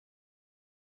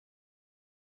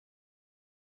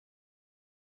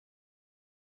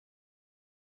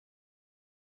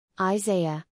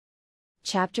Isaiah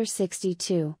chapter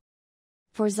 62.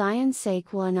 For Zion's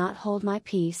sake will I not hold my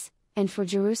peace, and for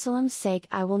Jerusalem's sake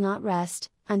I will not rest,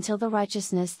 until the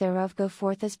righteousness thereof go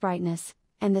forth as brightness,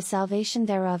 and the salvation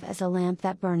thereof as a lamp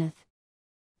that burneth.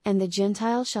 And the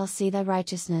Gentiles shall see thy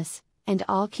righteousness, and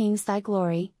all kings thy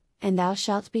glory, and thou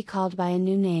shalt be called by a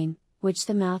new name, which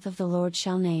the mouth of the Lord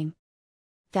shall name.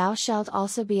 Thou shalt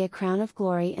also be a crown of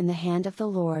glory in the hand of the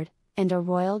Lord, and a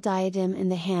royal diadem in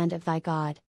the hand of thy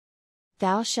God.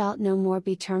 Thou shalt no more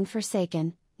be termed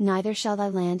forsaken, neither shall thy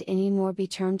land any more be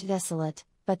termed desolate,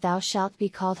 but thou shalt be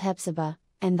called Hephzibah,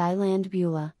 and thy land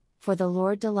Beulah, for the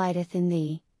Lord delighteth in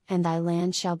thee, and thy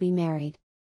land shall be married.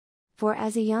 For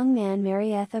as a young man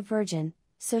marrieth a virgin,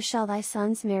 so shall thy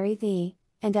sons marry thee,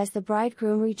 and as the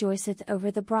bridegroom rejoiceth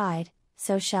over the bride,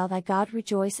 so shall thy God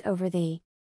rejoice over thee.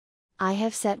 I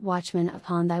have set watchmen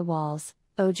upon thy walls,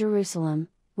 O Jerusalem,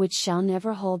 which shall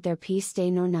never hold their peace day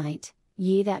nor night.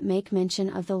 Ye that make mention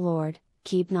of the Lord,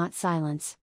 keep not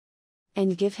silence.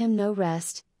 And give him no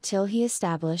rest, till he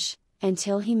establish, and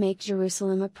till he make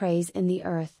Jerusalem a praise in the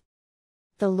earth.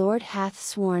 The Lord hath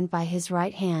sworn by his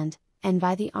right hand, and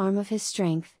by the arm of his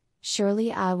strength,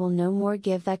 surely I will no more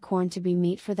give thy corn to be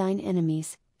meat for thine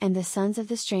enemies, and the sons of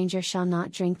the stranger shall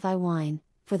not drink thy wine,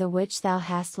 for the which thou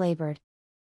hast labored.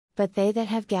 But they that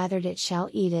have gathered it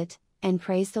shall eat it, and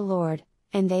praise the Lord,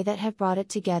 and they that have brought it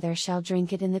together shall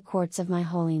drink it in the courts of my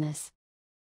holiness.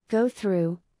 Go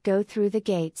through the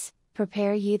gates,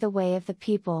 prepare ye the way of the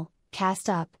people, cast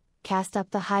up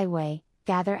the highway,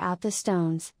 gather out the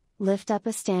stones, lift up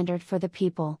a standard for the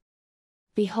people.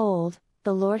 Behold,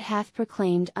 the Lord hath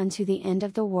proclaimed unto the end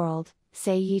of the world,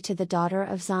 say ye to the daughter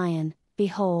of Zion,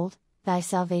 Behold, thy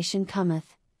salvation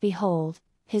cometh, behold,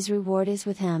 his reward is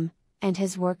with him, and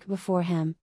his work before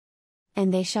him.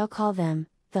 And they shall call them,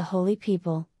 the holy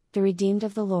people, the redeemed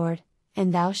of the Lord,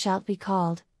 and thou shalt be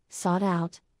called, sought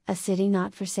out, a city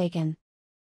not forsaken.